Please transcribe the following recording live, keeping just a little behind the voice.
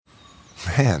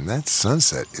Man, that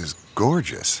sunset is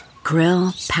gorgeous.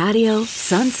 Grill, patio,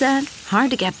 sunset.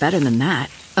 Hard to get better than that.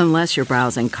 Unless you're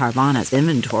browsing Carvana's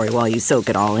inventory while you soak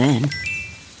it all in.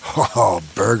 Oh,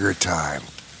 burger time.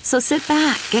 So sit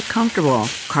back, get comfortable.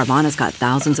 Carvana's got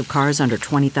thousands of cars under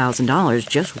 $20,000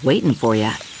 just waiting for you.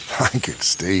 I could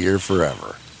stay here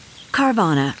forever.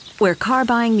 Carvana, where car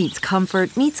buying meets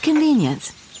comfort meets convenience.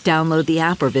 Download the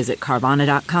app or visit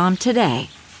Carvana.com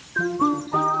today.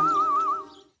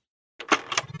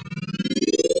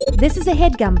 This is a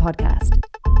HeadGum podcast.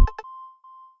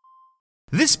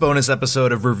 This bonus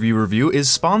episode of Review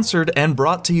is sponsored and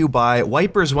brought to you by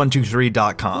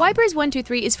Wipers123.com.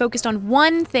 Wipers123 is focused on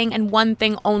one thing and one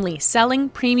thing only, selling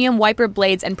premium wiper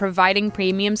blades and providing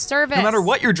premium service. No matter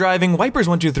what you're driving,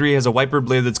 Wipers123 has a wiper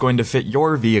blade that's going to fit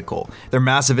your vehicle. Their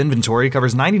massive inventory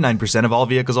covers 99% of all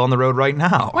vehicles on the road right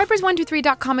now.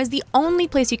 Wipers123.com is the only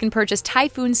place you can purchase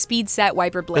Typhoon Speed Set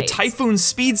wiper blades. The Typhoon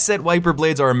Speed Set wiper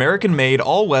blades are American-made,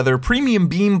 all-weather, premium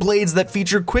beam blades that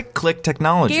feature quick-click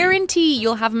technology. Guarantee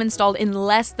you'll have them installed in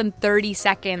less than 30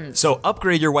 seconds. So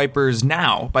upgrade your wipers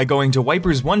now by going to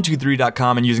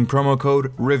Wipers123.com and using promo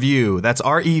code REVIEW. That's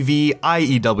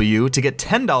REVIEW to get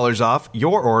 $10 off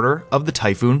your order of the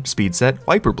Typhoon Speed Set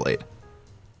wiper blade.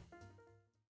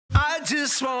 I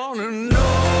just wanna know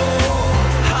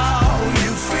how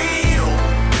you feel.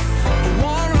 I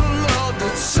want a love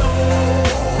that's so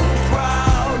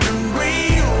proud and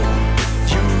real.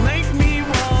 You make me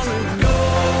wanna go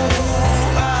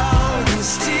out and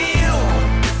steal.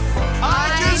 I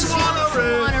just wanna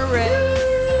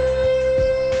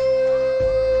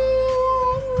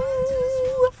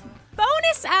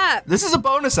Bonus app! This is a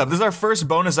bonus episode. This is our first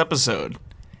bonus episode.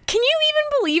 Can you even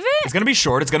believe it? It's going to be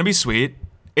short. It's going to be sweet.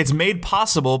 It's made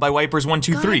possible by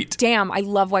Wipers123. God damn, I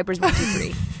love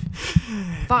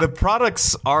Wipers123. The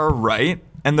products are right,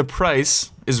 and the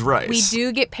price is rice. We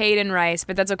do get paid in rice,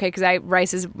 but that's okay because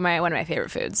rice is one of my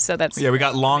favorite foods. So that's Yeah, we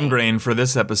got long grain for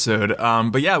this episode.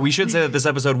 But yeah, we should say that this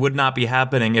episode would not be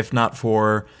happening if not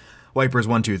for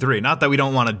Wipers123. Not that we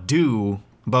don't want to do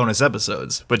bonus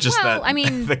episodes, but just Well, that I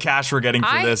mean, the cash we're getting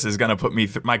for this is going to put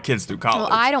my kids through college.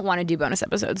 Well, I don't want to do bonus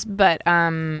episodes, but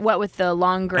what with the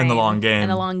long grain And the long game. and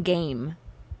the long game,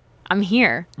 I'm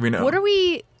here. We know. What are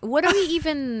we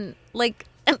even like?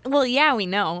 Well, yeah, we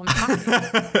know.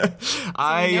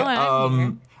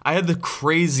 I had the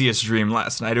craziest dream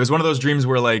last night. It was one of those dreams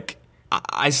where like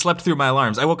I slept through my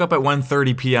alarms. I woke up at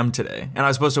 1:30 p.m. today, and I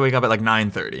was supposed to wake up at like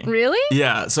 9:30. Really?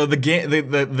 Yeah. So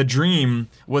the dream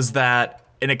was that,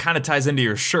 and it kind of ties into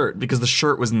your shirt because the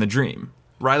shirt was in the dream.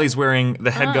 Riley's wearing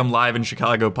the HeadGum Live in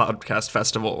Chicago Podcast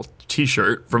Festival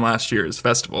t-shirt from last year's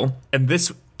festival, and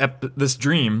this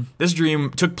dream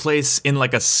took place in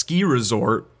like a ski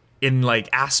resort in like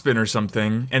Aspen or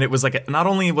something, and it was like not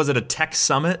only was it a tech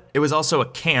summit, it was also a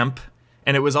camp,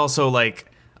 and it was also like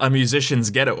a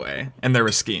musician's getaway, and there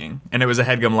was skiing, and it was a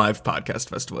HeadGum Live podcast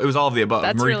festival. It was all of the above.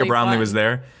 That's Marika really Brownlee fun. was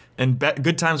there, and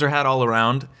good times were had all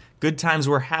around. Good times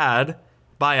were had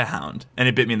by a hound, and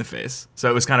it bit me in the face. So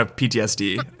it was kind of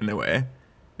PTSD in a way.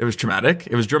 It was traumatic.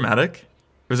 It was dramatic.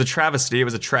 It was a travesty. It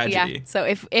was a tragedy. Yeah.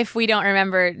 So if we don't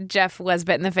remember, Jeff was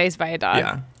bit in the face by a dog.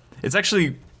 Yeah. It's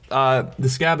actually the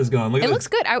scab is gone. Look at It this. looks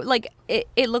good.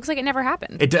 It looks like it never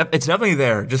happened. It's definitely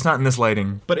there, just not in this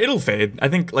lighting. But it'll fade. I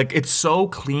think like it's so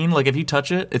clean. Like if you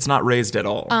touch it, it's not raised at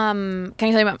all. Can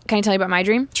I tell you about my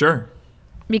dream? Sure.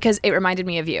 Because it reminded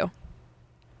me of you.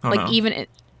 Oh, Like no. even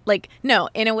no,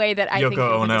 in a way that I think Yoko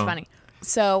you'll think is Ono. funny.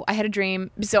 So I had a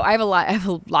dream. So I have a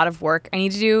lot of work I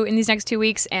need to do in these next 2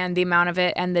 weeks, and the amount of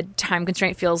it and the time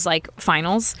constraint feels like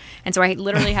finals. And so I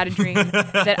literally had a dream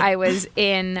that I was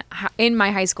in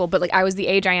my high school, but like I was the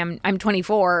age I am. I'm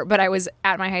 24, but I was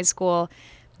at my high school,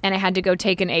 and I had to go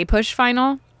take an APUSH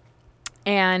final.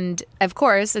 And of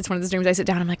course, it's one of those dreams I sit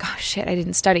down. I'm like, oh shit, I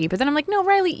didn't study. But then I'm like, no,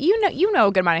 Riley, you know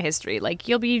a good amount of history. Like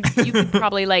you could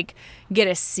probably like get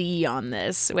a C on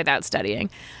this without studying.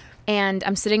 And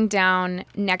I'm sitting down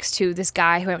next to this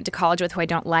guy who I went to college with, who I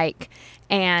don't like,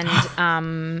 and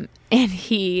what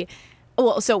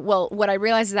I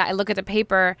realized is that I look at the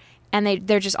paper and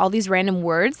they're just all these random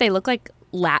words. They look like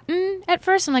Latin at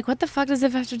first. I'm like, what the fuck does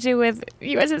this have to do with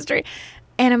U.S. history?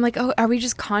 And I'm like, oh, are we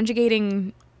just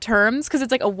conjugating terms? Because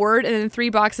it's like a word and then 3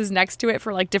 boxes next to it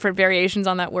for like different variations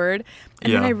on that word.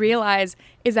 And then Yeah. I realize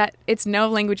is that it's no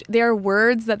language. They are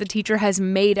words that the teacher has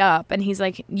made up. And he's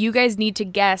like, you guys need to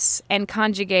guess and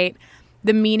conjugate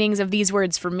the meanings of these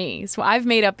words for me. So I've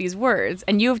made up these words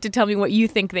and you have to tell me what you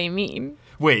think they mean.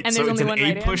 Wait, And so there's it's only an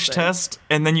one right APUSH answer. test,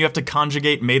 and then you have to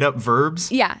conjugate made-up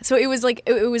verbs? Yeah. So it was like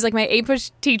my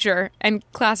APUSH teacher and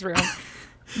classroom.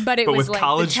 But it But was with like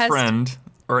college the test friend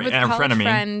or with college frenemy.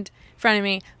 friend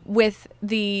frenemy with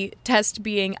the test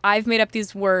being, I've made up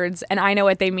these words and I know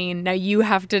what they mean. Now you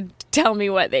have to tell me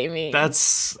what they mean.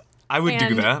 I would do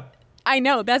And that. I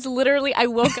know. That's literally, I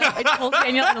woke up, I told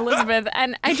Daniel and Elizabeth,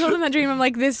 and I told them that dream. I'm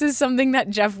like, this is something that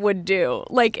Jeff would do.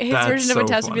 Like, his That's version of a so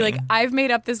test would be like, funny. I've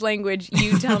made up this language.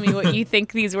 You tell me what you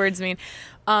think these words mean.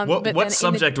 But then in What the-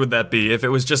 subject would that be? If it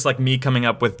was just like me coming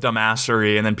up with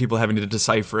dumbassery and then people having to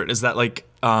decipher it, is that like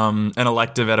an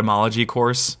elective etymology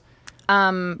course?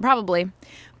 Probably.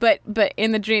 But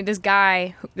in the dream, this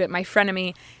guy, that my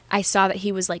frenemy, I saw that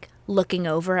he was like looking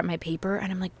over at my paper,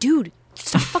 and I'm like, dude,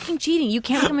 stop fucking cheating. You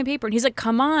can't look at my paper. And he's like,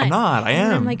 come on. I'm not. I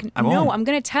And am. I'm like, I no, won't. I'm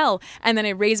going to tell. And then I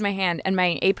raise my hand, and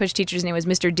my A-Push teacher's name was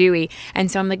Mr. Dewey. And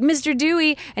so I'm like, Mr.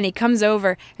 Dewey. And he comes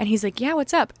over, and he's like, yeah,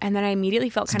 what's up? And then I immediately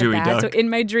felt kind of Dewey bad. Duck. So in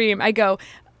my dream, I go,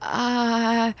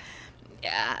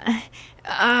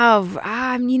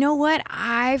 you know what?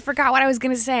 I forgot what I was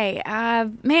going to say.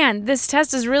 Man, this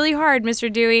test is really hard,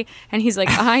 Mr. Dewey. And he's like,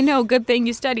 I know, good thing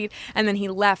you studied. And then he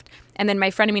left. And then my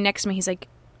frenemy next to me, he's like,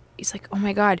 oh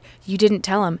my God, you didn't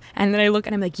tell him. And then I look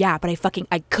and I'm like, yeah, but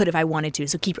I could if I wanted to.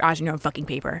 So keep your eyes on your own fucking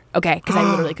paper. Okay? Because I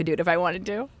literally could do it if I wanted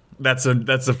to. That's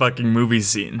a fucking movie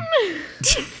scene.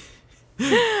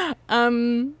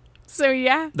 So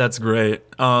yeah. That's great.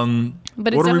 But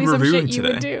it's what are we definitely some reviewing shit you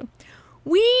today? would do.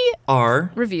 We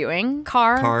Are reviewing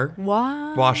car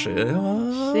wash it.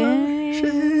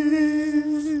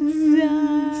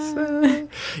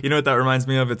 You know what that reminds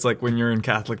me of? It's like when you're in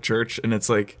Catholic church and it's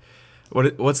like,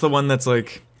 what's the one that's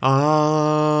like, Amen.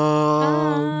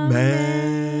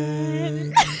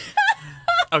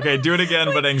 Okay, do it again,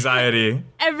 but anxiety.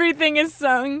 Everything is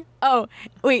sung. Oh,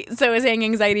 wait. So it's saying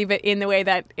anxiety, but in the way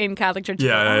that in Catholic church,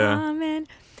 Yeah. Amen.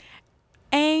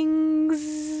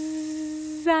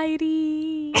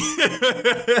 Anxiety.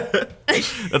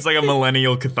 That's like a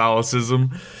millennial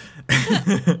Catholicism.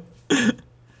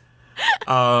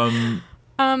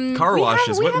 Car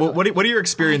washes. What are your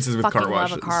experiences with car Fucking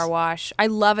washes? love a car wash. I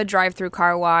love a drive-through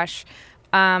car wash.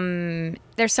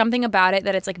 There's something about it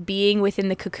that it's like being within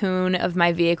the cocoon of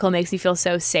my vehicle makes me feel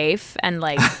so safe and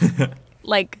like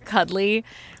like cuddly.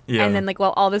 Yeah. And then like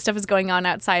while all this stuff is going on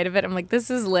outside of it, I'm like, this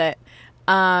is lit.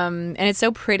 And it's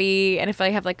so pretty. And if I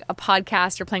have like a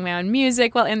podcast or playing my own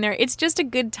music while in there, it's just a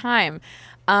good time.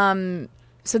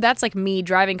 So that's like me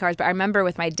driving cars. But I remember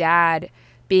with my dad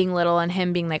being little and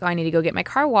him being like, oh, I need to go get my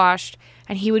car washed.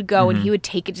 And he would go and he would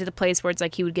take it to the place where it's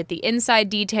like he would get the inside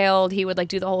detailed. He would like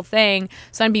do the whole thing.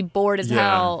 So I'd be bored as Yeah.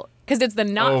 hell. Because it's the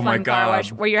not Oh my fun car God.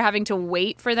 wash where you're having to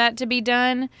wait for that to be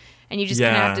done. And you just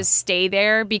kind of Yeah. have to stay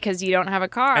there because you don't have a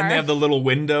car. And they have the little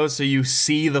window so you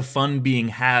see the fun being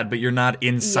had, but you're not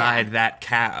inside Yeah. that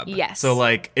cab. Yes. So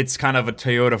like it's kind of a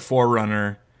Toyota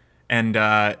 4Runner and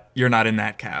you're not in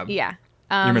that cab. Yeah.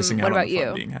 You're missing out what on about the fun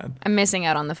you? being had. I'm missing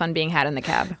out on the fun being had in the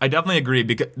cab. I definitely agree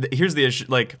because here's the issue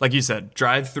like you said,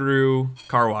 drive-through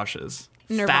car washes.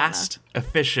 Nirvana. Fast,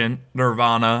 efficient,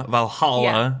 Nirvana, Valhalla,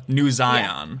 Yeah. New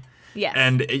Zion. Yes.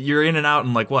 And you're in and out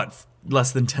in like what?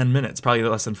 Less than 10 minutes, probably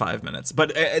less than 5 minutes.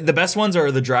 But the best ones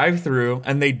are the drive-through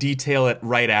and they detail it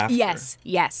right after. yes.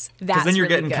 That's Because then you're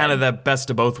really getting good. kind of that best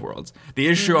of both worlds. The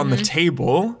issue on the Mm-hmm.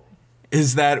 table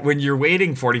is that when you're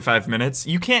waiting 45 minutes,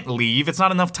 you can't leave. It's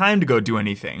not enough time to go do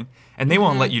anything. And they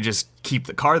won't Mm-hmm. let you just keep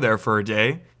the car there for a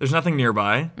day. There's nothing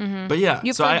nearby. But yeah, You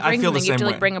have so to like, I bring feel the something. You have same to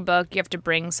way. like bring a book. You have to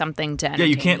bring something to Yeah, entertain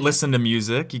you can't listen to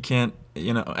music. You can't,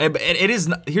 it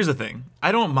is, here's the thing.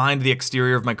 I don't mind the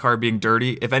exterior of my car being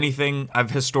dirty. If anything,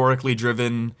 I've historically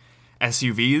driven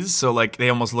SUVs, so like they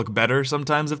almost look better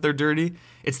sometimes if they're dirty.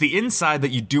 It's the inside that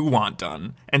you do want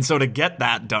done. And so to get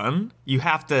that done, you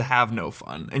have to have no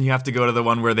fun. And you have to go to the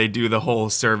one where they do the whole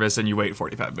service and you wait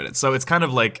 45 minutes. So it's kind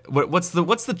of like, what's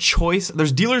the choice?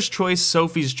 There's dealer's choice,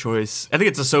 Sophie's choice. I think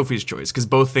it's a Sophie's choice because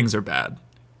both things are bad.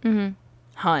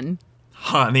 Hun.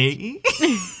 Honey.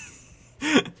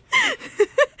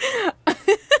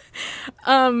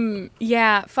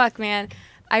 Yeah, fuck, man.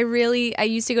 I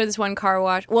used to go to this one car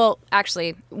wash. Well,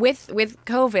 actually, with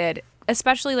COVID,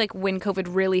 especially like when COVID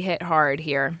really hit hard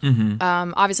here,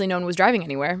 obviously no one was driving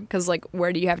anywhere because like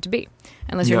where do you have to be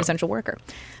unless you're an Yep. essential worker?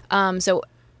 So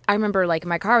I remember like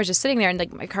my car was just sitting there and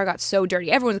like my car got so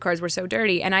dirty. Everyone's cars were so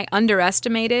dirty, and I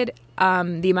underestimated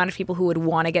the amount of people who would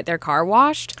want to get their car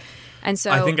washed. And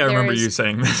so I think I remember there's- you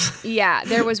saying this. Yeah,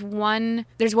 there's one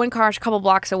car wash a couple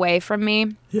blocks away from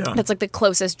me. Yeah. That's like the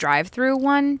closest So drive-through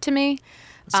one to me.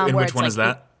 and where which it's one like- is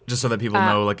that? Just so that people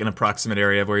know, like, an approximate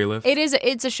area of where you live?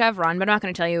 It's a Chevron, but I'm not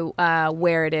going to tell you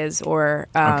where it is or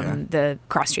Okay. the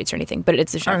cross streets or anything. But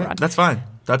it's a All Chevron. right, that's fine.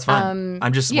 That's fine.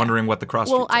 I'm just yeah. wondering what the cross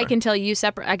Well, streets are. I can tell you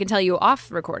separate. I can tell you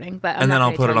off recording, but I'm And then not I'll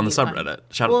gonna put it tell on the you subreddit.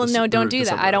 Shout Well, out the, no, don't the do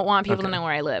that. I don't subreddit. want people Okay. to know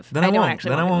where I live. Then I don't won't. actually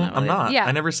Then I want won't. people to I'm know where I not. live. Yeah.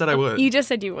 I never said I would. You just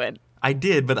said you would. I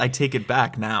did, but I take it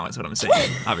back now. Is what I'm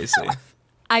saying. Obviously,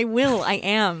 I will. I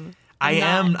am. I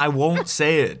am. I won't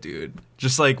say it, dude.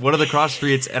 Just like what are the cross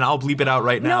streets, and I'll bleep it out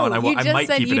right now, No, and I you won't. just I might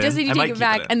said keep you it just in. said you I might take it keep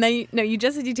back, in. and then no, you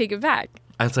just said you take it back.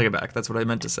 I'll take it back. That's what I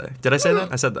meant to say. Did I say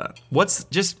that? I said that. What's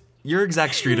just your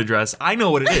exact street address? I know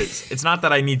what it is. It's not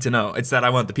that I need to know. It's that I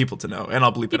want the people to know, and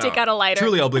I'll bleep it out. take out a lighter.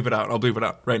 Truly, I'll bleep it out. I'll bleep it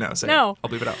out right now. Say No. it. I'll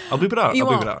bleep it out. I'll bleep it out. You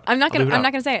I'll bleep won't. it out. I'm not I'll gonna. bleep it I'm not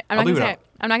out. gonna say it. I'm I'll not bleep gonna it say out. it.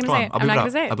 I'm not gonna Come say on, it. I'll I'm bleep not it gonna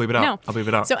out. say it. I'll bleep it out. No. I'll bleep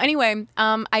it out. So anyway,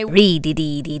 I.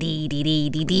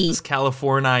 It's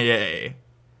California.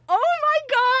 Oh my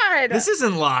god. This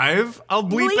isn't live. I'll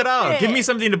bleep Bleep it out. it. Give me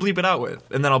something to bleep it out with,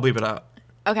 and then I'll bleep it out.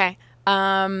 Okay.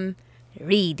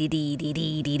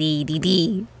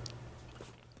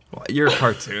 Well, you're a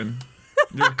cartoon.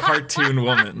 You're a cartoon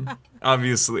woman.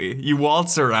 Obviously, you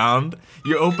waltz around.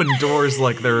 You open doors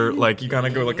like they're like you kind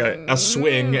of go like a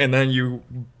swing, and then you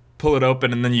pull it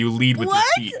open, and then you lead with What?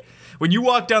 your feet. When you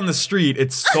walk down the street,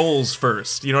 it's soles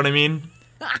first. You know what I mean?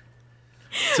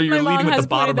 So you're My leading mom with has the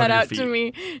bottom pointed that of your out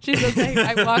feet. to me. She says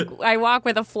I walk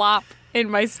with a flop in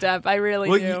my step. I really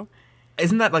Well, do.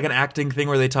 Isn't that like an acting thing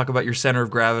where they talk about your center of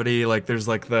gravity? Like there's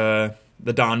like the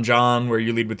Don John where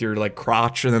you lead with your like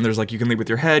crotch, and then there's like you can lead with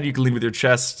your head, you can lead with your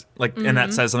chest, like, and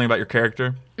that says something about your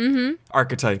character. Mm-hmm.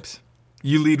 Archetypes.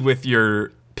 You lead with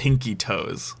your pinky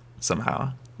toes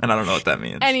somehow, and I don't know what that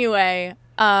means. Anyway,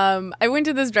 I went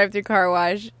to this drive-through car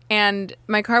wash, and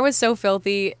my car was so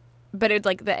filthy. But it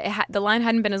like the line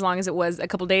hadn't been as long as it was a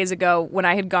couple days ago when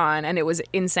I had gone, and it was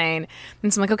insane.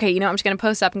 And so I'm like, okay, you know, I'm just gonna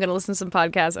post up. I'm gonna listen to some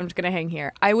podcasts. I'm just gonna hang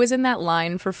here. I was in that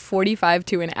line for 45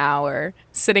 to an hour,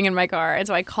 sitting in my car, and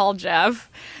so I called Jeff,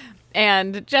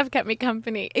 and Jeff kept me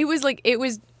company. It was like it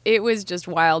was just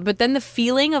wild. But then the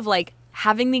feeling of like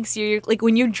having the exterior, like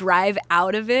when you drive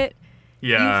out of it,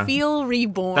 Yeah, you feel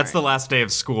reborn. that's the last day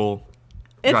of school.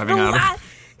 It's driving the out of- last.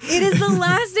 It is the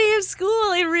last day of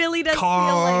school. It really does feel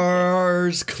like it.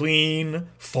 Cars clean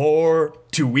for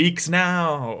 2 weeks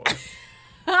now.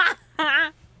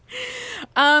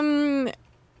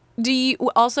 Do you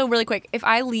also really quick? If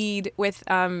I lead with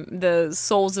the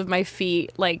soles of my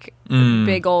feet, like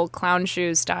big old clown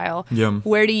shoes style, Yum.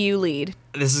 where do you lead?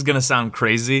 This is gonna sound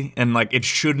crazy, and like it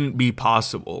shouldn't be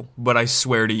possible, but I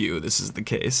swear to you, this is the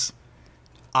case.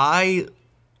 I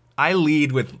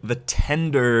lead with the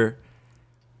tender,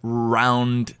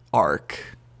 round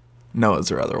arc,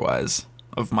 nose or otherwise,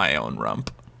 of my own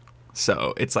rump.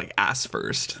 So it's like ass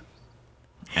first,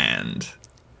 and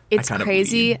It's kind of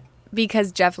crazy lead.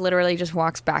 because Jeff literally just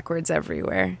walks backwards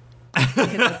everywhere.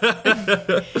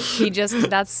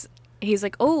 He's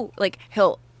like, oh, like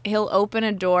he'll open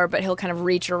a door, but he'll kind of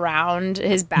reach around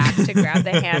his back to grab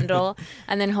the handle,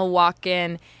 and then he'll walk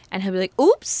in, and he'll be like,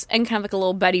 oops, and kind of like a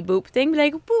little Betty Boop thing, be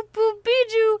like, boop, boop,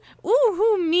 Bijou, ooh,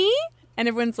 who, me? And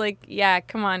everyone's like, yeah,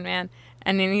 come on, man.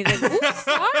 And then he's like, oops,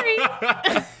 sorry.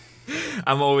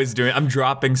 I'm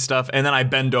dropping stuff, and then I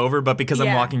bend over, but because I'm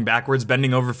Yeah. walking backwards,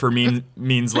 bending over for me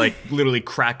means like literally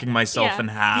cracking myself in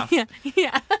half.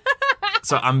 Yeah.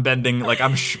 So I'm bending, like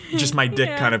I'm just my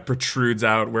dick kind of protrudes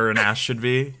out where an ass should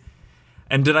be.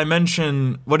 And did I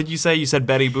mention, what did you say? You said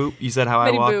Betty Boop? You said how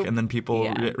Betty I walk, Boop. and then people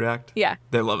Yeah. react? Yeah.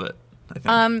 They love it,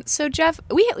 I think. So Jeff,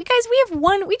 we have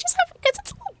one. We just have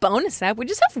it's a little bonus app. We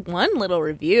just have one little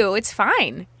review. It's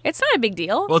fine. It's not a big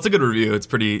deal. Well, it's a good review. It's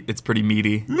pretty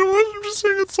meaty. No, I'm just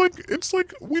saying it's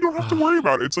like we don't have to worry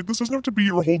about it. It's like this doesn't have to be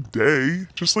your whole day.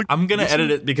 Just like I'm gonna listen-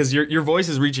 edit it because your voice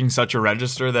is reaching such a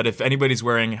register that if anybody's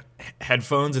wearing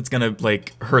headphones, it's gonna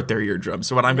like hurt their eardrums.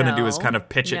 So what I'm gonna do is No. kind of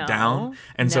pitch No. it down,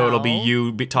 and so it'll be No.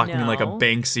 you talking in like a No.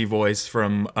 Banksy voice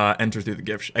from Exit Through the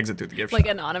Gift Like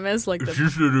Shop. anonymous, like the.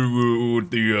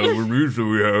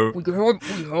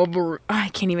 I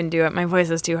can't even do it. My voice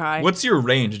is too high. What's your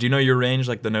range? Do you know your range,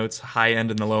 like the notes, high end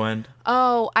and the low end?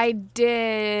 Oh, I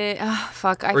did. Oh,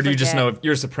 fuck. I Or do you just forget. know if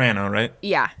you're a soprano, right?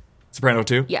 Yeah, Soprano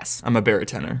too? Yes. I'm a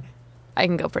baritone. I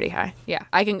can go pretty high. Yeah,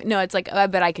 I can. No, it's like I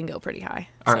bet I can go pretty high.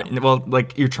 All so. right. Well,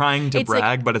 like you're trying to It's like-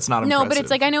 brag, but it's not No, impressive. but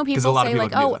it's like I know 'Cause a people lot of say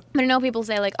like, can do oh, that. but I know people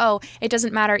say like, oh, it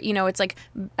doesn't matter. You know, it's like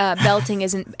belting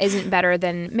isn't better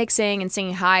than mixing, and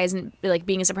singing high isn't like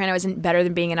being a soprano isn't better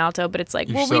than being an alto. But it's like,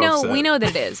 You're well, so we upset. know that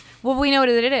it is. Well, we know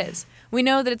that it is. We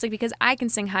know that it's like because I can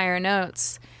sing higher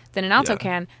notes than an alto Yeah.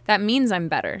 can. That means I'm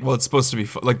better. Well, it's supposed to be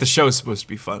fun. Like the show's supposed to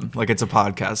be fun. Like it's a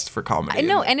podcast for comedy. I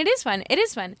know, and it is fun. It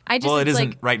is fun. I just well, it it's isn't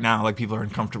like, right now. Like people are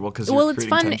uncomfortable because well, you're it's creating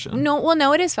fun. tension.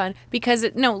 No, it is fun because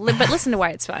but listen to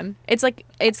why it's fun. It's like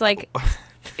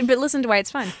but listen to why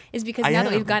it's fun. Is because now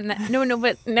that we've gotten that.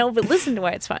 But listen to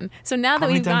why it's fun. So now that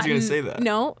many we've times are gotten. you gonna say that?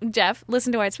 No, Jeff,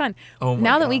 listen to why it's fun. Oh my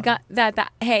now that God. we got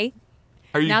that. Hey.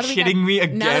 Are you now that we kidding got- me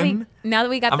again? Now that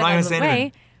we got I'm that not out gonna of the say way.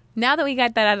 anything. Now that we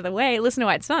got that out of the way, listen to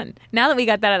why it's fun. Now that we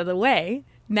got that out of the way,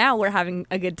 now we're having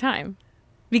a good time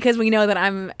because we know that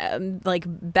I'm like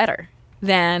better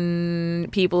than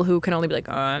people who can only be like,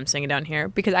 oh, I'm singing down here,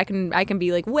 because I can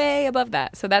be like way above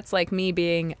that. So that's like me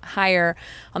being higher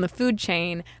on the food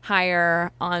chain,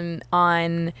 higher on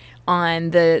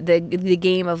the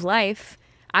game of life.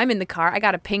 I'm in the car. I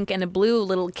got a pink and a blue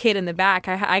little kid in the back.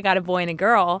 I got a boy and a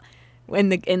girl. In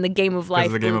the game of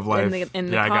life, the game of life. in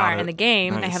the Yeah, I car, got it. in the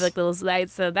game, I Nice. have like little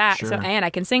lights, so that, so Sure. and I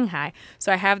can sing high.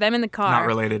 So I have them in the car. Not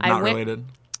related. Not related.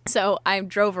 So I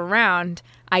drove around.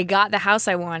 I got the house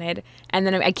I wanted, and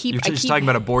then I keep. You're I just keep talking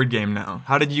about a board game now.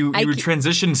 How did you I keep-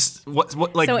 transition?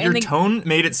 What like So in your the- tone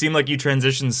made it seem like you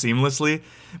transitioned seamlessly,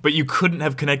 but you couldn't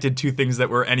have connected two things that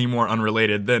were any more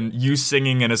unrelated than you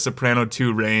singing in a soprano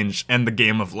 2 range and the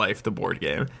game of life, the board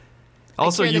game.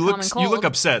 Also, cured you the look common you look cold.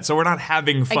 upset, so we're not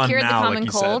having fun cured the now, common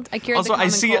like you cold. said. I cured the also, I common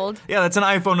see cold. it. Yeah, that's an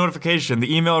iPhone notification.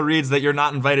 The email reads that you're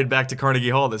not invited back to Carnegie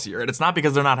Hall this year, and it's not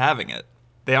because they're not having it.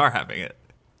 They are having it.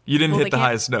 You didn't Well, hit they the can't-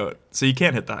 highest note, so you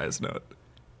can't hit the highest note.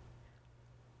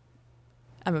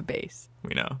 I'm a bass.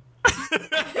 We know.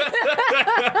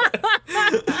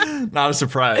 Not a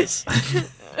surprise.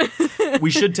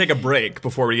 We should take a break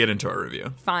before we get into our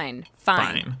review. Fine.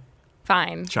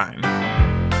 Chime.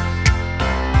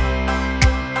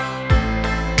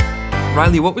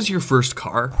 Riley, what was your first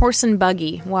car? Horse and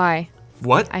buggy. Why?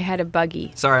 What? I had a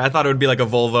buggy. Sorry, I thought it would be like a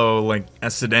Volvo, like a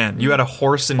sedan. You had a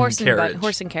horse and carriage.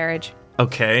 Horse and carriage.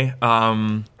 Okay.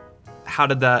 How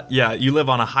did that? Yeah, you live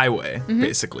on a highway,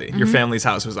 basically. Your family's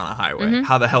house was on a highway.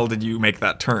 How the hell did you make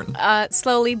that turn?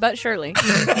 Slowly but surely.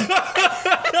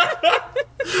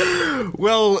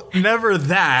 Well, never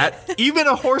that. Even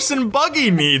a horse and buggy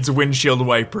needs windshield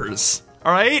wipers.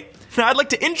 All right? Now, I'd like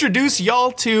to introduce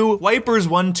y'all to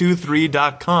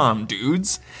wipers123.com,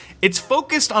 dudes. It's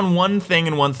focused on one thing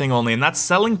and one thing only, and that's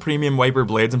selling premium wiper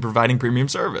blades and providing premium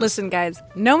service. Listen, guys.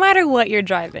 No matter what you're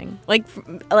driving, like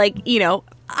you know,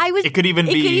 It could even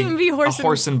be a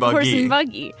horse and buggy. Horse and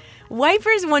buggy.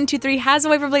 Wipers 123 has a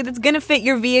wiper blade that's gonna fit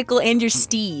your vehicle and your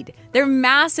steed. Their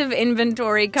massive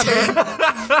inventory covers.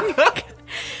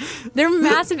 Their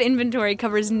massive inventory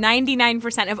covers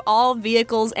 99% of all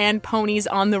vehicles and ponies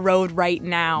on the road right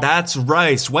now. That's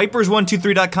right.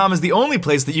 Wipers123.com is the only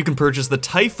place that you can purchase the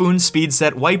Typhoon Speed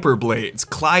Set wiper blades,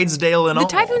 Clydesdale and all.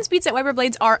 The Typhoon Speedset wiper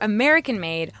blades are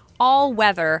American-made,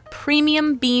 all-weather,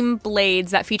 premium beam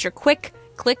blades that feature quick,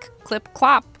 click, clip,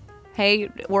 clop. Hey,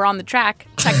 we're on the track.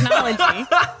 Technology.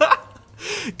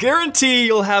 Guarantee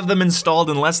you'll have them installed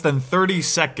in less than 30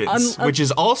 seconds, which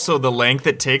is also the length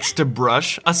it takes to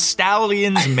brush a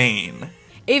stallion's mane.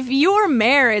 If your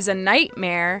mare is a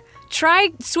nightmare, try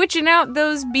switching out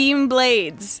those beam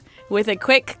blades with a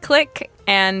quick click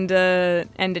and a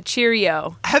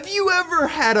Cheerio. Have you ever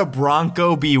had a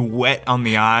Bronco be wet on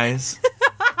the eyes?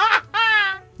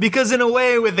 Because in a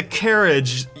way, with a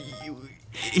carriage,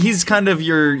 he's kind of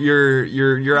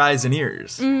your eyes and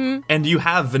ears. Mm-hmm. And you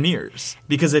have veneers.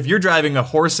 Because if you're driving a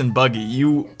horse and buggy,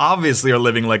 you obviously are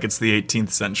living like it's the 18th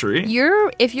century.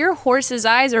 If your horse's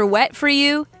eyes are wet for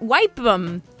you, wipe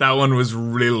them. That one was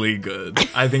really good.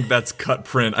 I think that's cut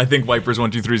print. I think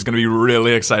Wipers123 is going to be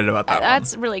really excited about that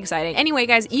That's really exciting. Anyway,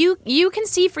 guys, you can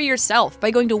see for yourself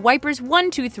by going to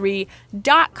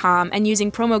wipers123.com and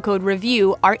using promo code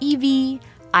REVIEW,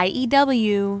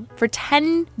 REVIEW, for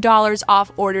 $10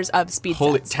 off orders of speed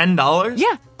Holy, sets. $10?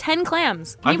 Yeah, 10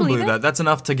 clams. I you can believe believe it? that. That's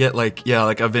enough to get like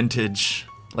a vintage,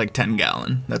 like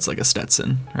 10-gallon. That's like a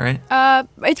Stetson, all right?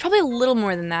 It's probably a little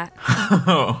more than that.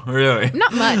 Oh, really?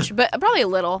 Not much, but probably a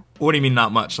little. What do you mean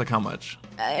not much? Like how much?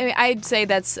 I'd say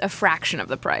that's a fraction of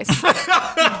the price.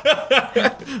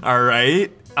 All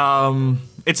right.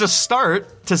 It's a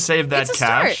start to save that It's a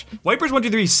cash.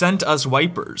 Wipers123 sent us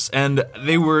wipers, and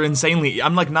they were insanely.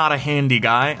 I'm like not a handy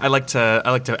guy. I like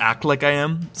to act like I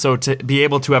am. So to be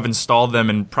able to have installed them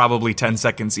in probably 10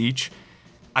 seconds each,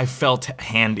 I felt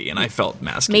handy and I felt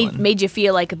masculine. made you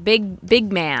feel like a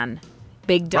big man,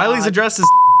 big dog. Riley's address is.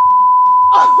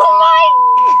 Oh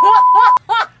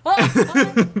my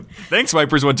god! Thanks,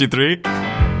 Wipers123.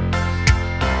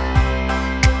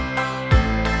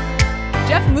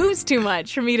 Jeff moves too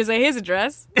much for me to say his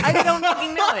address. I don't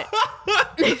fucking know it.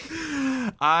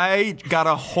 I got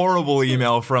a horrible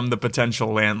email from the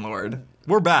potential landlord.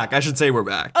 We're back. I should say we're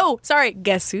back. Oh, sorry.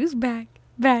 Guess who's back?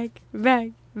 Back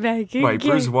again.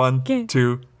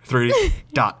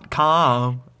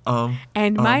 Wipers123.com.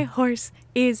 And my horse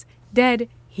is dead.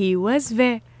 He was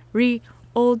very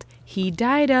old. He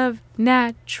died of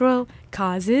natural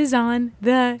causes on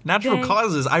the Natural day.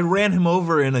 causes. I ran him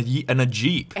over in a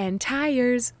Jeep. And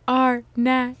tires are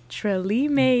naturally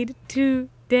made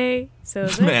today. So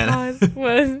the Man. cause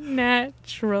was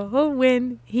natural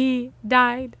when he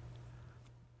died.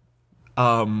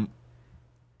 Anyway,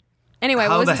 How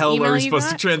what was the this hell email are we you supposed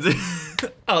got? to transit?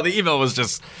 Oh, the email was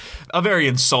just a very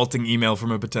insulting email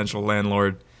from a potential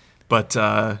landlord. But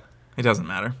it doesn't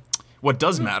matter. What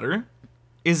does matter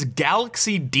is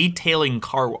Galaxy Detailing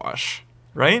Car Wash,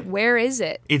 right? Where is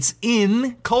it? It's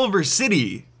in Culver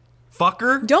City,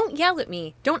 fucker. Don't yell at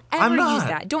me. Don't I'm ever not. use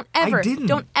that. Don't ever. I didn't.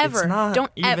 Don't ever. It's not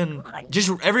don't even. ever.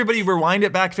 Just everybody rewind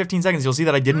it back 15 seconds. You'll see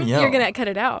that I didn't yell. You're gonna cut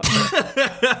it out.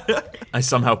 I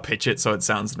somehow pitch it so it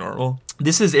sounds normal.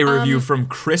 This is a review from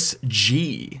Chris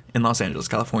G in Los Angeles,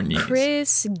 California.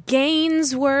 Chris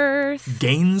Gainsworth.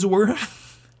 Gainsworth?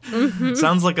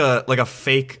 Sounds like a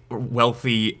fake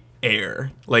wealthy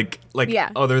heir. Like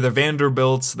Yeah. oh, there are the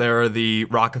Vanderbilts, there are the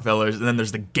Rockefellers, and then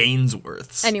there's the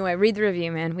Gainsworths. Anyway, read the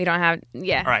review, man. We don't have.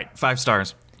 Yeah. All right, 5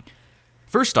 stars.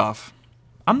 First off,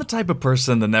 I'm the type of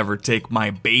person to never take my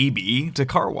baby to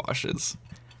car washes.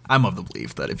 I'm of the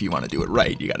belief that if you want to do it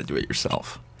right, you got to do it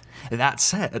yourself. That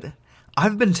said,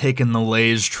 I've been taking the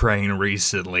Lay's train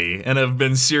recently and have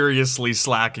been seriously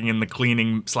slacking in the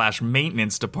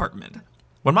cleaning/maintenance department.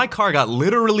 When my car got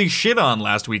literally shit on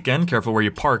last weekend, careful where you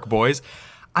park, boys,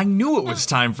 I knew it was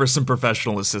time for some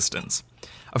professional assistance.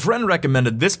 A friend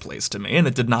recommended this place to me, and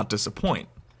it did not disappoint.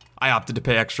 I opted to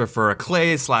pay extra for a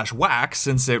clay/wax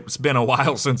since it's been a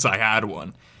while since I had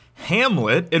one.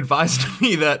 Hamlet advised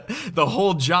me that the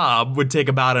whole job would take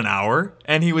about an hour,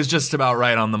 and he was just about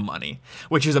right on the money,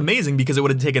 which is amazing because it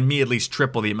would have taken me at least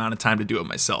triple the amount of time to do it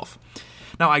myself.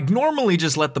 Now, I'd normally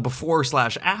just let the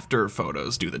before/after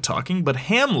photos do the talking, but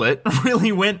Hamlet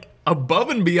really went above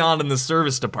and beyond in the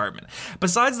service department.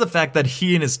 Besides the fact that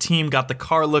he and his team got the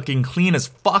car looking clean as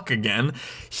fuck again,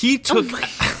 he took...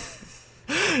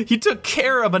 He took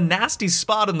care of a nasty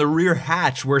spot in the rear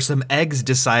hatch where some eggs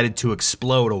decided to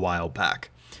explode a while back.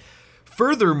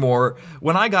 Furthermore,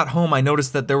 when I got home, I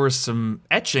noticed that there were some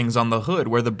etchings on the hood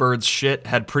where the bird's shit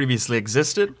had previously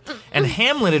existed, and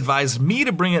Hamlet advised me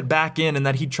to bring it back in and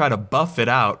that he'd try to buff it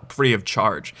out free of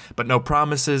charge, but no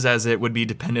promises as it would be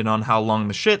dependent on how long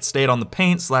the shit stayed on the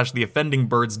paint/the offending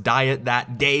bird's diet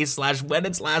that day/when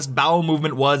its last bowel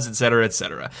movement was, etc.,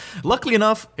 etc. Luckily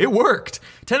enough, it worked.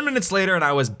 10 minutes later, and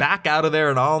I was back out of there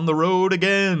and on the road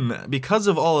again. Because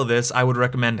of all of this, I would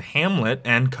recommend Hamlet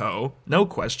 & Co. No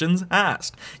questions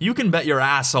asked. You can bet your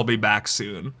ass I'll be back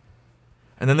soon.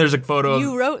 And then there's a photo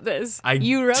You of, wrote this. I-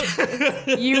 You wrote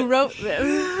this. You wrote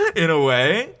this. in a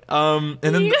way. And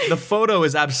then the photo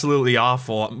is absolutely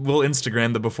awful. We'll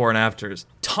Instagram the before and afters.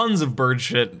 Tons of bird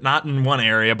shit, not in one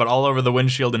area, but all over the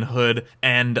windshield and hood.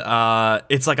 And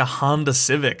it's like a Honda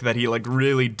Civic that he like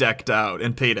really decked out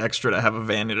and paid extra to have a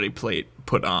vanity plate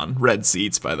put on. Red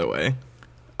seats, by the way.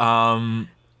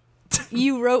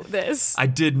 You wrote this. I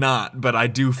did not, but I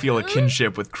do feel a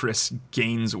kinship with Chris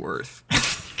Gainsworth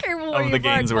Careful of where the you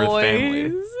bark, Gainsworth boys.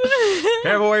 family.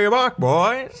 Careful where you bark,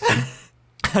 boys.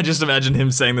 I just imagine him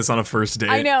saying this on a first date.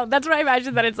 I know. That's what I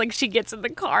imagine. That it's like she gets in the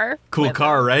car. Cool with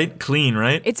car, him. right? Clean,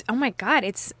 right? It's oh my god.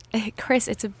 It's Chris.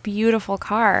 It's a beautiful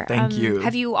car. Thank you.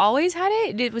 Have you always had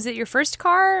it? Was it your first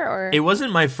car or? It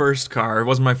wasn't my first car. It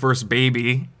wasn't my first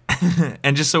baby.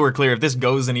 And just so we're clear, if this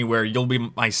goes anywhere, you'll be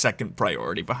my second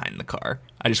priority behind the car.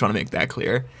 I just want to make that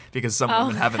clear because some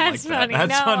women haven't like that's that. funny.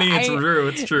 That's No, funny. It's true.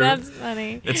 It's true. That's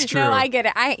funny. It's true. No, I get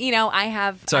it. I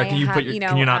have. Sorry, I can you have, put your?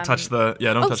 Can you not touch the?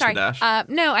 Yeah, don't touch sorry. the dash.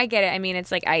 No, I get it. I mean,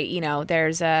 it's like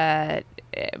there's a.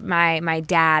 My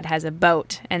dad has a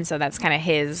boat, and so that's kind of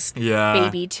his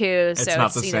baby too. So not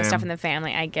it's the stuff same. in the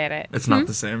family. I get it. It's not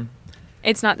the same.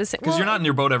 It's not the same. Because you're not in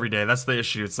your boat every day. That's the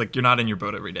issue. It's like you're not in your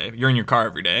boat every day. You're in your car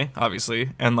every day,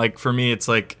 obviously. And like for me, it's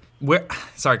like where.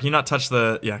 Sorry, can you not touch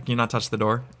the? Yeah, can you not touch the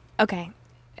door? Okay.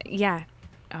 Yeah.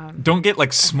 Don't get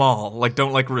like small. Like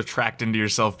don't like retract into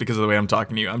yourself because of the way I'm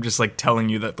talking to you. I'm just like telling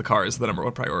you that the car is the number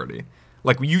one priority.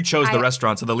 Like you chose the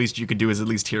restaurant, so the least you could do is at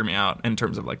least hear me out in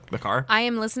terms of like the car. I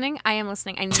am listening. I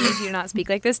need you to not speak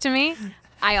like this to me.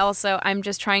 I'm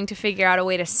just trying to figure out a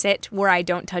way to sit where I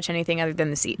don't touch anything other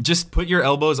than the seat. Just put your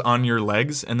elbows on your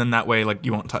legs, and then that way, like,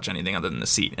 you won't touch anything other than the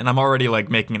seat. And I'm already, like,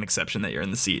 making an exception that you're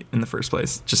in the seat in the first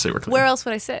place, just so we're clear. Where else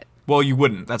would I sit? Well, you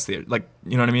wouldn't. That's the, like,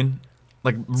 you know what I mean?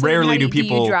 Like, So rarely how do do you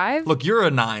people... drive? Look, you're a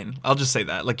 9. I'll just say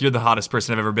that. Like, you're the hottest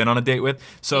person I've ever been on a date with.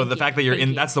 So the fact that you're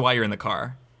in... That's the why you're in the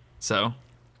car. So,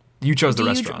 you chose the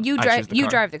restaurant. You I drive. choose the You car.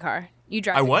 drive the car. You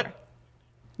drive. I the what? Car.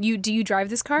 Do you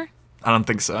drive this car? I don't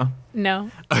think so. No.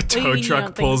 A What do you tow mean you truck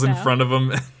don't think pulls in so? front of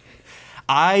him.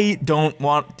 I don't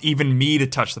want even me to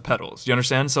touch the pedals. Do you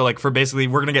understand? So like for basically,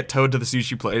 we're gonna get towed to the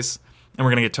sushi place, and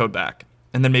we're gonna get towed back,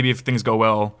 and then maybe if things go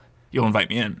well, you'll invite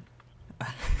me in.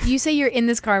 You say you're in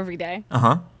this car every day. Uh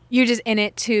huh. You're just in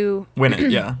it to Win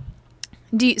it, yeah.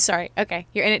 Sorry. Okay,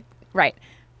 you're in it. Right.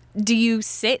 Do you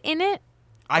sit in it?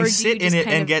 I Or do you sit in just it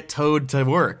kind and of- get towed to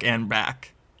work and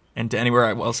back, and to anywhere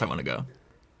else I want to go.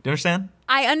 Do you understand?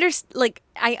 I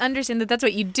understand that that's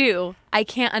what you do. I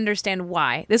can't understand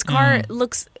why. This car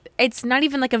looks. It's not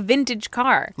even like a vintage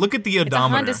car. Look at the a Honda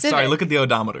odometer. Sorry, Civic. look at the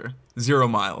odometer. 0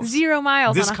 miles. 0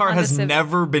 miles. This on a car Honda has Civic.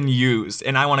 never been used,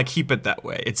 and I want to keep it that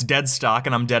way. It's dead stock,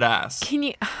 and I'm dead ass. Can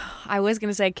you? I was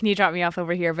gonna say, can you drop me off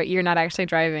over here? But you're not actually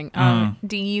driving.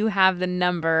 Do you have the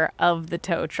number of the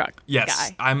tow truck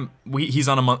Yes, guy? He's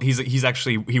on a month. He's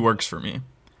actually he works for me.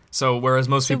 So whereas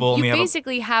most So people only you have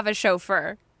basically have a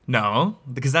chauffeur. no,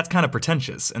 because that's kind of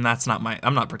pretentious, and that's not my.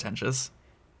 I'm not pretentious.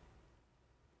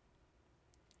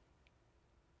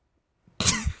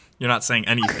 You're not saying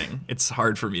anything. It's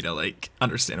hard for me to like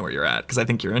understand where you're at because I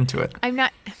think you're into it. I'm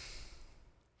not.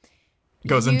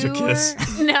 Goes into You're- kiss.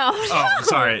 No. Oh,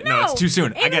 sorry. No, it's too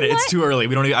soon. I You get know it. It's what? too early.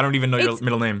 I don't even know your It's-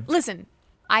 middle name. Listen,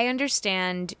 I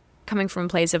understand coming from a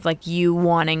place of like you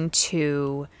wanting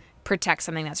to protect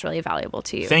something that's really valuable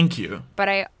to you. Thank you. But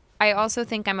I also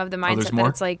think I'm of the there's mindset that more?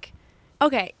 it's like,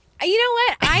 okay, you know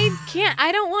what? I can't.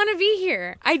 I don't want to be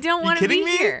here. I don't want to be kidding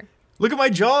me? here. Look at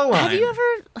my jawline.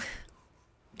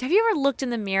 Have you ever looked in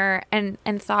the mirror and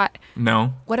thought,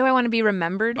 No. what do I want to be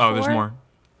remembered for? Oh, there's more.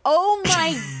 Oh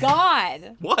my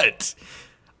god! What?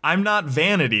 I'm not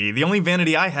vanity. The only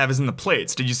vanity I have is in the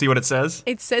plates. Did you see what it says?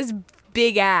 It says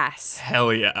big ass.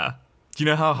 Hell yeah. Do you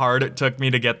know how hard it took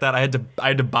me to get that? I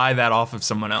had to buy that off of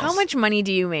someone else. How much money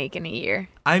do you make in a year?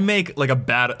 I make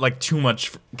like too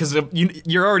much because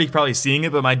you're already probably seeing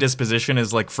it, but my disposition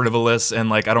is like frivolous and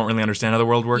like I don't really understand how the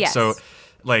world works. Yes. So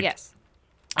like Yes.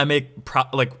 I make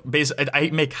I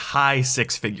make high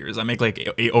six figures. I make like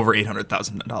over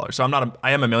 $800,000. So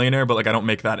I am a millionaire, but like I don't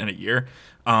make that in a year.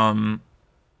 And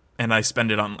I spend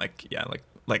it on like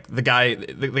the guy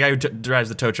who drives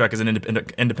the tow truck is an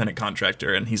independent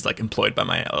contractor, and he's like employed by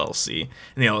my LLC,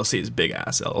 and the LLC is big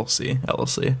ass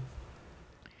LLC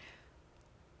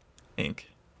Inc.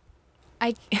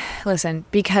 Listen,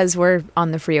 because we're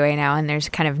on the freeway now and there's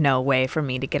kind of no way for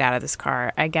me to get out of this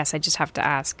car, I guess I just have to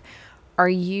ask, are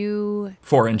you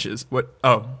 4 inches. What?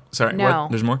 Oh, sorry. No.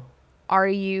 What? There's more? are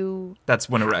you That's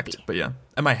when erect, but yeah.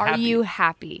 Am I happy? Are you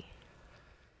happy?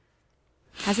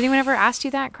 Has anyone ever asked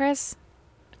you that, Chris?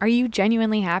 Are you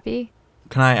genuinely happy?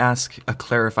 Can I ask a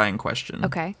clarifying question?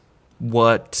 Okay.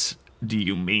 What do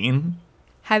you mean?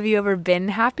 Have you ever been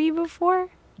happy before?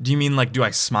 Do you mean like do I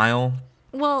smile?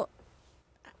 Well,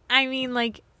 I mean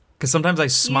like Because sometimes I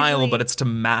smile, Usually- but it's to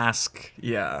mask.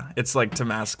 Yeah, it's like to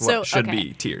mask what should okay.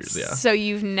 be tears. Yeah. So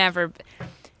you've never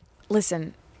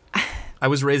Listen, I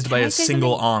was raised by I a say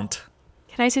single something? aunt.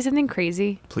 can I say something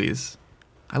crazy? Please.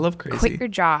 I love crazy. Quit your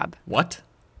job. What?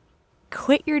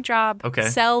 Quit your job. Okay.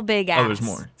 Sell big ass. Oh, there's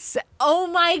more. Oh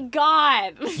my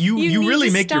god. You need really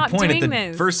to make your stop point at the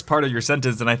doing this. first part of your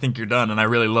sentence, and I think you're done. And I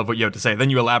really love what you have to say. Then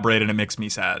you elaborate, and it makes me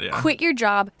sad. Yeah. Quit your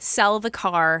job. Sell the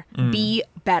car. Be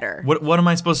better. What am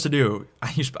I supposed to do?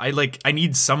 I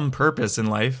need some purpose in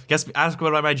life. Ask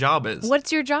what my job is.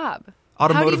 What's your job? How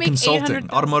do you Automotive make consulting.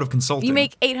 800,000? Automotive consulting. You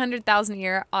make $800,000 a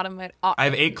year. I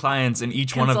have 8 clients, and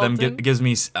each one of them Consulting? gives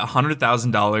me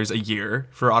 $100,000 a year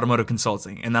for automotive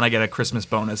consulting, and then I get a Christmas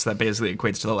bonus that basically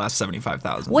equates to the last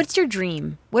 $75,000. What's your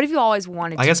dream? What have you always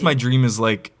wanted to I guess do? my dream is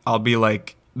like there'll be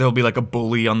like a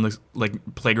bully on the like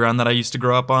playground that I used to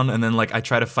grow up on, and then like I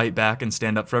try to fight back and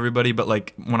stand up for everybody, but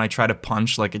like when I try to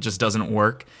punch, like it just doesn't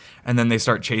work, and then they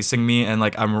start chasing me, and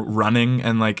like I'm running,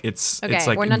 and like it's Okay,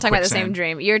 like we're in not talking about the same quicksand.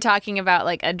 dream. You're talking about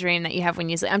like a dream that you have when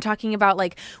you sleep. I'm talking about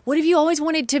like, what have you always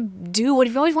wanted to do? What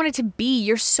have you always wanted to be?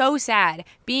 You're so sad.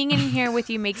 Being in here with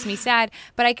you makes me sad,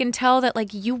 but I can tell that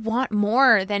like you want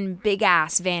more than big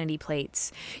ass vanity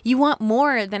plates. You want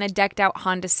more than a decked out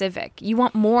Honda Civic. You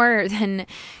want more than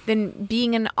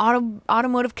being an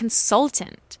automotive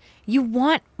consultant. You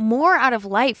want more out of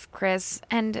life, Chris,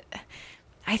 and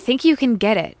I think you can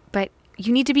get it, but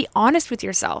you need to be honest with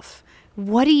yourself.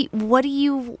 What do you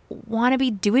want to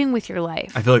be doing with your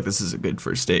life? I feel like this is a good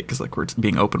first date because like we're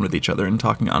being open with each other and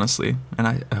talking honestly, and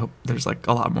I hope there's like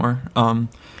a lot more.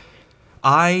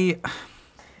 I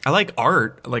like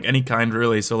art, like any kind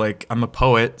really. So like I'm a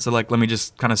poet, so like let me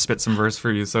just kind of spit some verse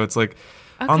for you. So it's like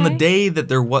on the Okay. day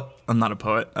that I'm not a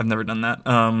poet. I've never done that.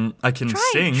 I can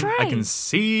sing. try. I can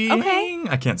sing. Okay.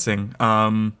 I can't sing.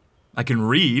 I can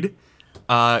read.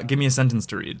 Give me a sentence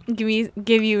to read.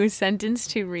 Give you a sentence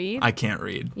to read? I can't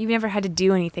read. You've never had to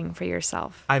do anything for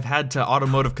yourself. I've had to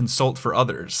automotive consult for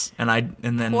others, and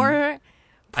then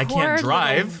I can't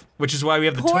drive, which is why we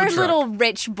have the tow Poor truck. little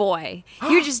rich boy.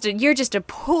 You're just a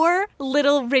poor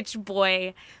little rich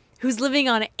boy who's living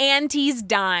on Auntie's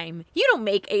dime. You don't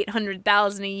make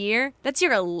 $800,000 a year. That's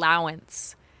your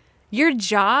allowance. Your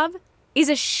job is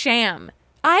a sham.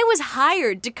 I was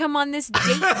hired to come on this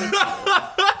date with you.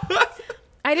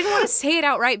 I didn't want to say it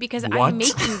outright because What? I'm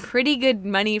making pretty good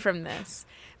money from this.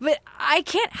 But I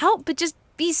can't help but just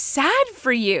be sad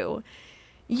for you.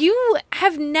 You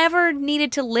have never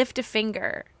needed to lift a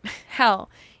finger. Hell,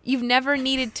 you've never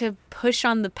needed to push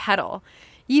on the pedal.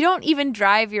 You don't even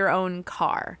drive your own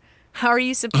car. How are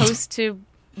you supposed to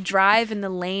drive in the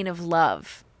lane of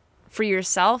love for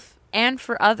yourself and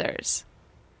for others?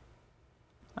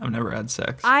 I've never had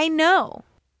sex. I know.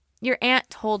 Your aunt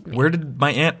told me. Where did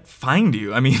my aunt find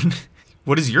you? I mean,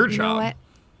 what is your You job? know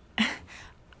what?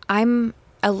 I'm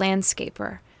a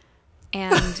landscaper,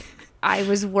 and I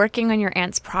was working on your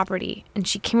aunt's property, and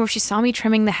she came over, she saw me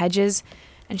trimming the hedges,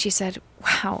 and she said,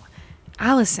 "Wow,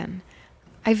 Allison,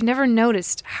 I've never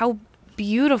noticed how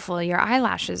beautiful your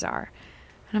eyelashes are."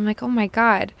 And I'm like, "Oh my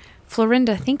God,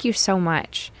 Florinda, thank you so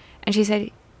much." And she said,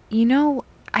 "You know,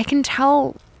 I can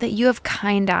tell that you have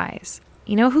kind eyes.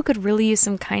 You know who could really use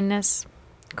some kindness?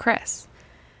 Chris."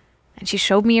 And she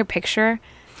showed me your picture,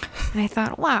 and I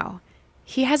thought, wow,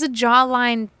 he has a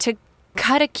jawline to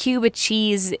cut a cube of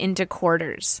cheese into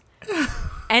quarters.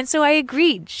 And so I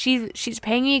agreed. She's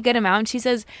paying me a good amount. She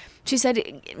said,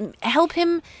 help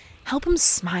him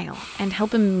smile and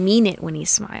help him mean it when he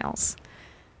smiles.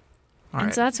 All And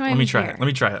right. so that's why Let I'm me try here. it. Let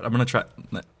me try it. I'm gonna try it.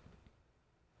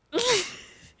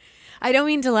 I don't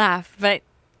mean to laugh, but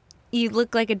you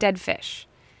look like a dead fish.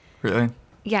 Really?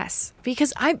 Yes,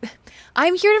 because I'm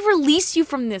here to release you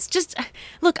from this. Just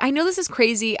look, I know this is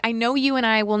crazy. I know you and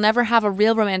I will never have a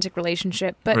real romantic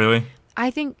relationship, but Really? I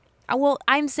think, well,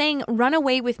 I'm saying run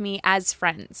away with me as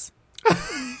friends.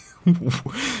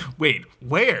 Wait,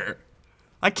 where?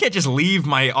 I can't just leave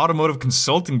my automotive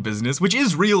consulting business, which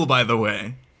is real, by the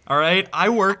way. All right? I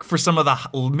work for some of the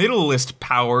middle list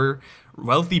power,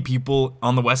 wealthy people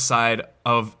on the west side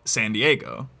of San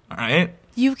Diego. All right?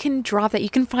 You can drop that. You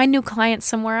can find new clients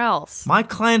somewhere else. My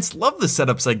clients love the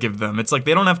setups I give them. It's like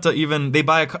they don't have to even, they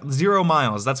buy 0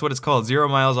 miles. That's what it's called, 0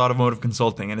 miles automotive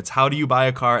consulting. And it's how do you buy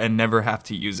a car and never have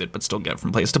to use it, but still get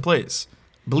from place to place.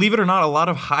 Believe it or not, a lot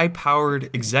of high-powered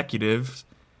executives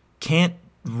can't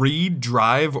read,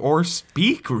 drive, or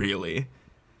speak, really.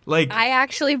 Like, I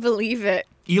actually believe it.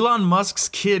 Elon Musk's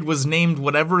kid was named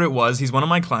whatever it was. He's one of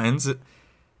my clients.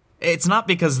 It's not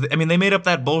because, I mean, they made up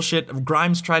that bullshit.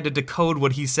 Grimes tried to decode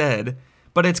what he said,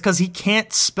 but it's because he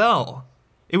can't spell.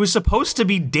 It was supposed to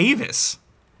be Davis.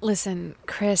 Listen,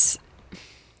 Chris,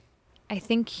 I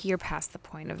think you're past the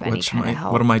point of any kind of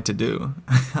help. What am I to do?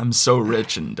 I'm so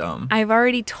rich and dumb. I've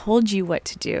already told you what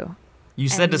to do. You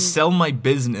said to And- sell my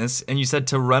business, and you said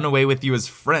to run away with you as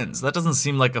friends. That doesn't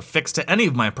seem like a fix to any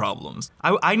of my problems.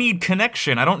 I need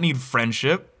connection. I don't need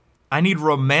friendship. I need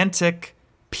romantic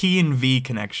P&V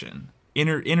connection.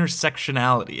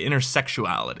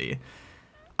 Intersexuality.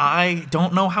 I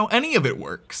don't know how any of it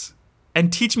works.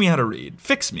 And teach me how to read.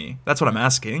 Fix me. That's what I'm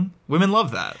asking. Women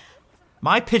love that.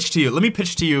 My pitch to you, let me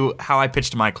pitch to you how I pitch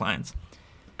to my clients.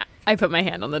 I put my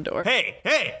hand on the door. Hey!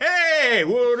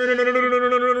 Whoa,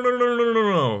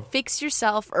 no. Fix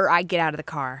yourself or I get out of the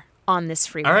car on this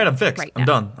freeway. All right, I'm fixed. Right I'm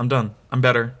now. done. I'm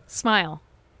better. Smile.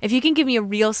 If you can give me a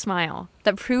real smile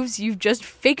that proves you've just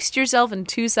fixed yourself in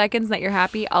 2 seconds and that you're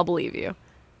happy, I'll believe you.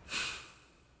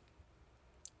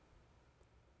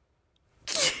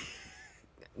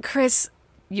 Chris,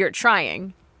 you're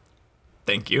trying.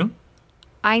 Thank you.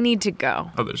 I need to go.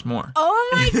 Oh, there's more. Oh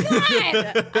my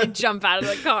God! I jump out of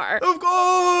the car. Of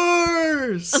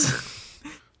course!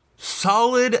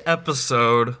 Solid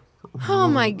episode. Oh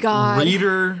my God.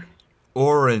 Reader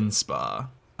Orin Spa.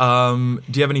 Do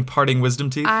you have any parting wisdom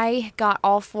teeth? I got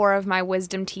all 4 of my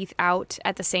wisdom teeth out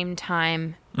at the same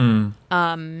time. Do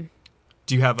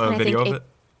you have a and I video think of it- it?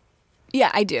 Yeah,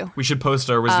 I do. We should post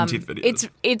our wisdom teeth videos.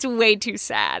 It's way too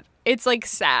sad. It's like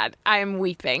sad. I am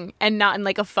weeping and not in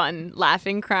like a fun,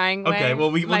 laughing, crying way. Okay, well,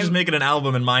 we'll just make it an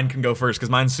album and mine can go first because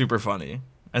mine's super funny.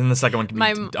 And then the second one can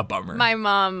be a bummer. My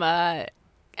mom, at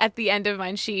the end of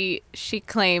mine, she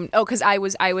claimed, because I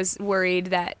was worried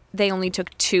that they only took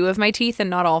 2 of my teeth and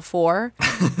not all 4.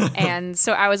 And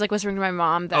so I was like whispering to my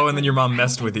mom that. Oh, and then your mom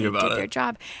messed with you they about did their it.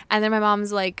 job. And then my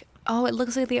mom's like, oh, it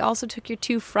looks like they also took your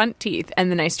 2 front teeth.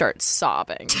 And then I start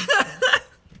sobbing.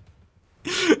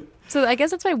 So I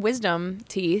guess that's my wisdom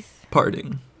teeth.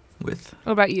 Parting. with.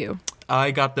 What about you?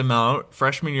 I got them out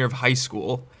freshman year of high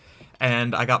school,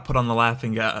 and I got put on the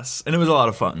Laughing Gas, and it was a lot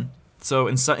of fun. So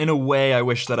in a way, I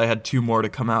wish that I had 2 more to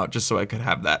come out just so I could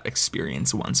have that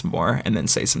experience once more and then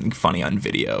say something funny on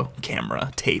video,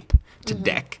 camera, tape to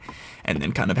deck, and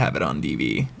then kind of have it on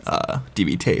DV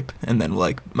tape. And then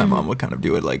like my mom would kind of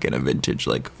do it like in a vintage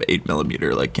like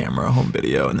 8mm like camera home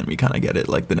video, and then we kind of get it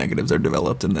like the negatives are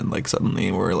developed, and then like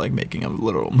suddenly we're like making a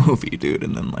literal movie, dude.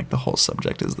 And then like the whole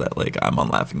subject is that like I'm on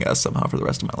Laughing Gas somehow for the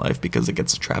rest of my life because it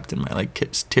gets trapped in my like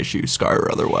tissue scar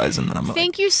or otherwise, and then I'm like,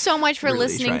 Thank you so much for really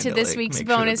listening trying to to, this like, week's make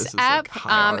sure that bonus this is, app. like,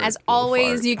 high art, As low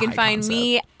always, fart, you can high find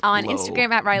me concept, on low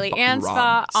Instagram at Riley Anspaugh,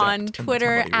 Ron on Sept, and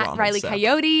Twitter that's at Ronald Riley Sept.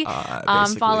 Coyote.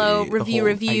 Basically, Follow the Review whole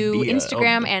Review idea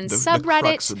Instagram of and the subreddit.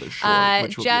 crux of the short,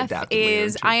 which will be Jeff adapted later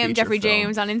is into a I am feature Jeffrey film,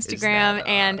 James on is Instagram that,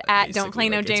 and at Don't Play basically,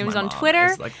 No like, it's James my on mom Twitter.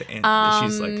 as, like, she's,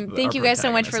 like, Thank our you guys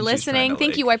so much protagonist, for and she's trying listening. to,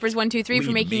 Thank you, like, Wipers123, for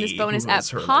lead making this me, bonus who app is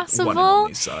her, like, one and possible.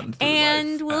 only son through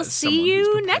And life we'll as see someone who's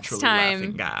you next perpetually laughing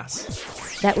time.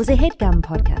 gas. That was a headgum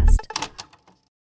podcast.